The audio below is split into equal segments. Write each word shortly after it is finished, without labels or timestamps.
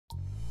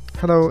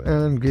Hello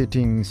and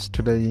greetings.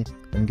 Today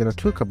I'm gonna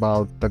talk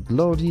about the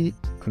Glory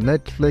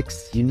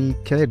Netflix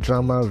unique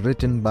K-drama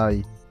written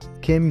by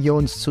Kim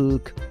Eun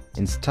Sook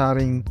and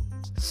starring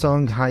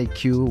Song Hye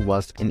Kyo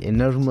was an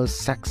enormous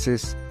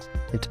success,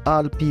 and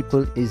all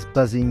people is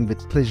buzzing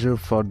with pleasure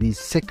for the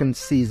second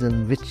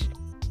season, which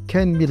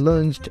can be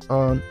launched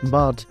on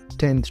March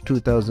 10th,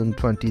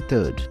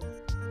 2023.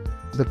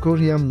 The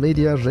Korean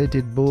Media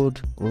Rated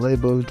Board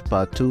labeled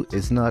Part 2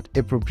 is not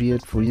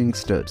appropriate for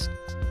youngsters.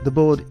 The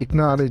board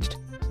acknowledged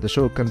the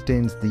show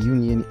contains the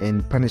union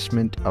and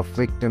punishment of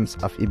victims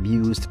of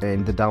abuse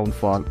and the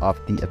downfall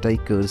of the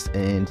attackers,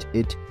 and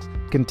it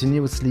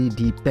continuously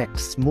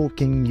depicts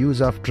smoking,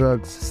 use of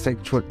drugs,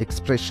 sexual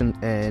expression,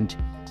 and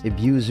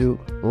abusive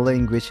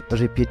language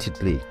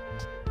repeatedly.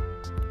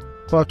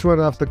 Part 1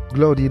 of the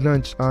Glory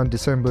launched on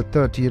December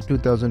 30th,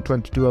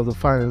 2022 of the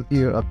final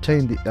year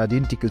obtained the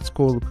identical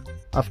score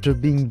after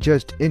being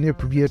judged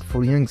inappropriate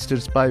for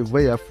youngsters by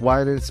way of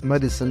violence,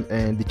 medicine,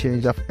 and the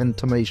change of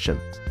intonation.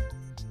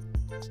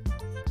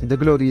 The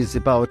Glory is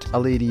about a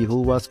lady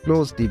who was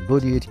closely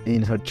bullied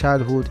in her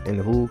childhood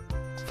and who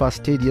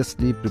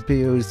fastidiously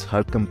prepares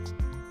her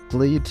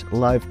complete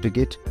life to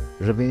get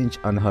revenge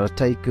on her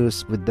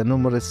attackers, with the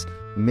numerous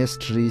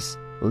mysteries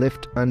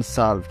left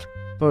unsolved.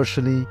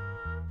 Partially,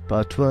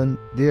 Part 1,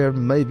 there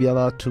may be a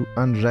lot to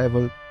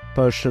unravel.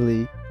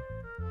 Partially,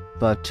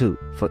 Part 2,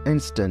 for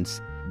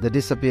instance, the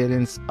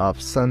disappearance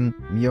of Son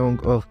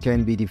Myeong Oh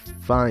can be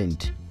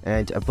defined,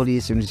 and a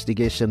police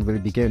investigation will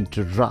begin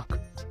to rock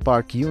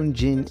Park Yeon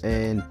Jin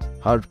and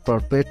her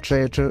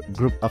perpetrator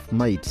group of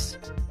mates.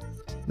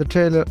 The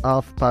trailer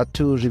of Part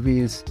 2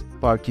 reveals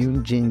Park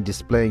Yeon Jin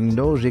displaying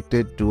no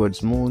regret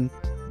towards Moon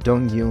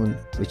Dong-yoon,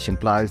 which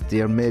implies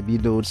there may be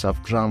loads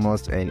of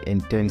dramas and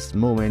intense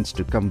moments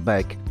to come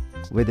back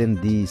within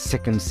the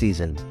second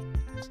season.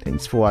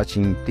 Thanks for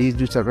watching. Please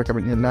do subscribe,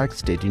 comment, and like.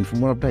 Stay tuned for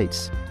more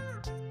updates.